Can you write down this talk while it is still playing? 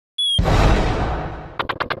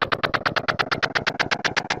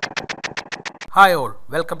Hi all,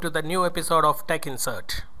 welcome to the new episode of Tech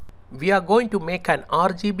Insert. We are going to make an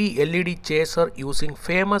RGB LED chaser using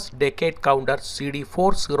famous decade counter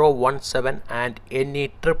CD4017 and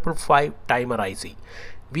NE555 timer IC.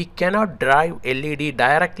 We cannot drive LED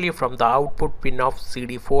directly from the output pin of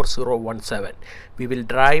CD4017. We will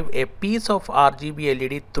drive a piece of RGB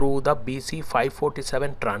LED through the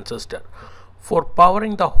BC547 transistor. For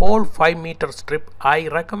powering the whole 5-meter strip, I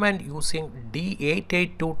recommend using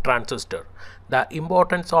D882 transistor. The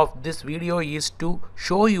importance of this video is to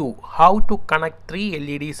show you how to connect 3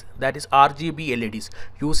 LEDs, that is RGB LEDs,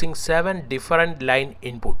 using 7 different line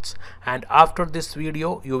inputs. And after this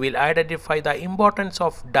video, you will identify the importance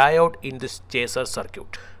of diode in this chaser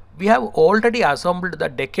circuit. We have already assembled the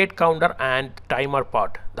decade counter and timer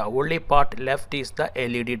part. The only part left is the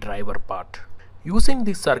LED driver part. Using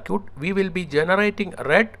this circuit, we will be generating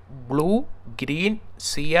red, blue, green,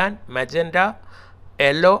 cyan, magenta,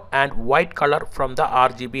 yellow and white color from the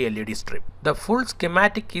RGB LED strip. The full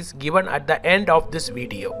schematic is given at the end of this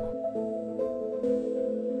video.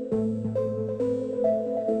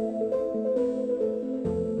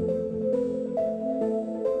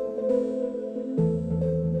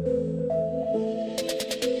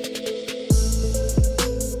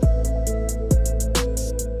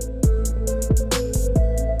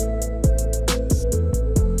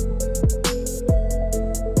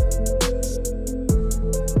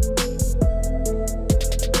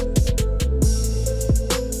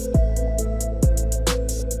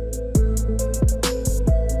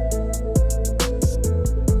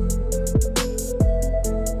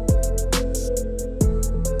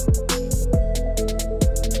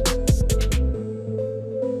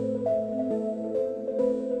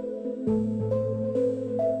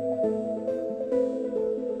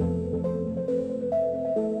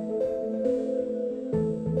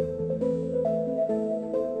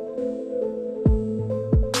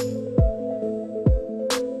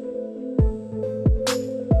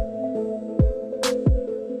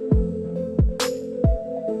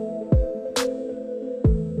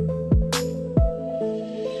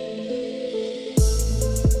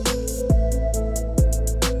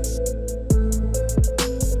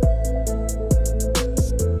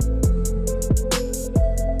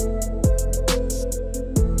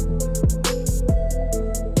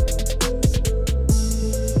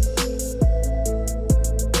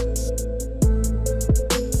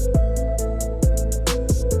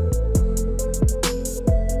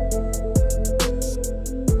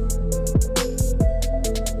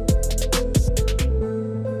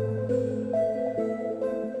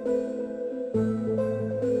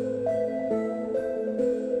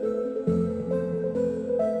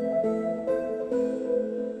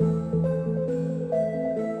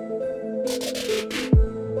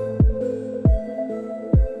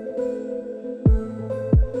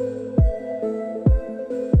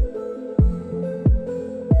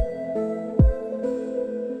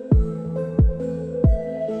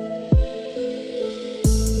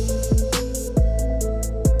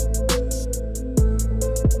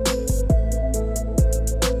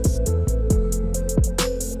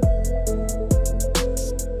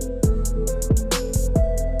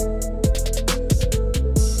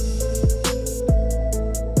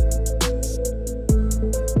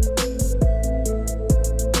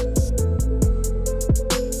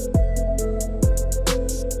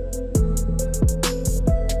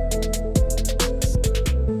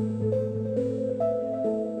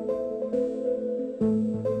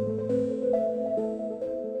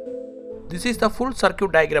 This is the full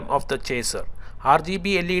circuit diagram of the chaser.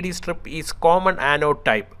 RGB LED strip is common anode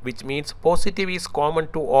type, which means positive is common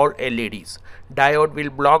to all LEDs. Diode will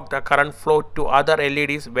block the current flow to other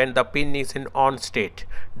LEDs when the pin is in on state.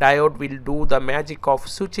 Diode will do the magic of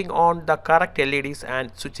switching on the correct LEDs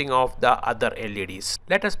and switching off the other LEDs.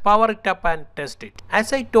 Let us power it up and test it.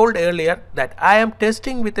 As I told earlier that I am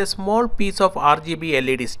testing with a small piece of RGB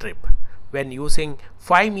LED strip. When using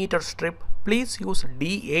 5-meter strip, please use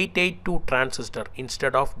D882 transistor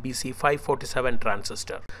instead of BC547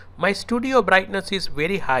 transistor. My studio brightness is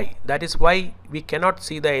very high, that is why we cannot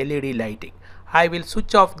see the LED lighting. I will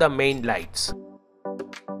switch off the main lights.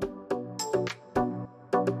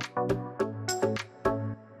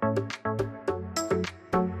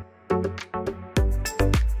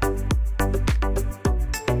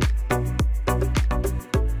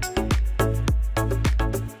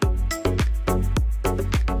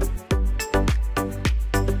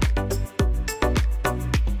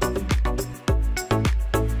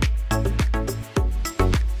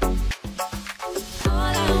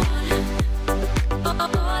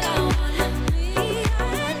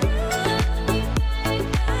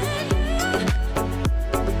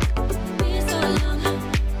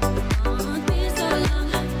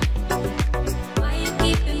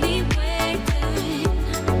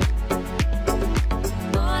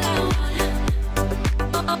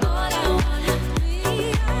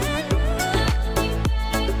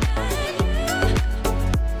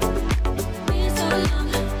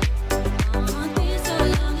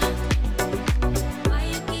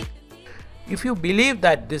 If you believe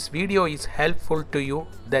that this video is helpful to you,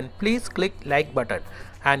 then please click like button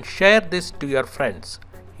and share this to your friends.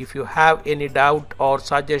 If you have any doubt or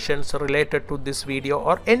suggestions related to this video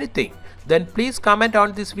or anything, then please comment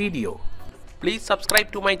on this video. Please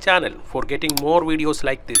subscribe to my channel for getting more videos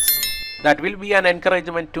like this. That will be an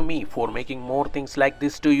encouragement to me for making more things like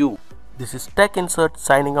this to you. This is Tech Insert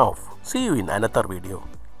signing off. See you in another video.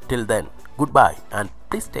 Till then, goodbye and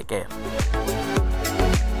please take care.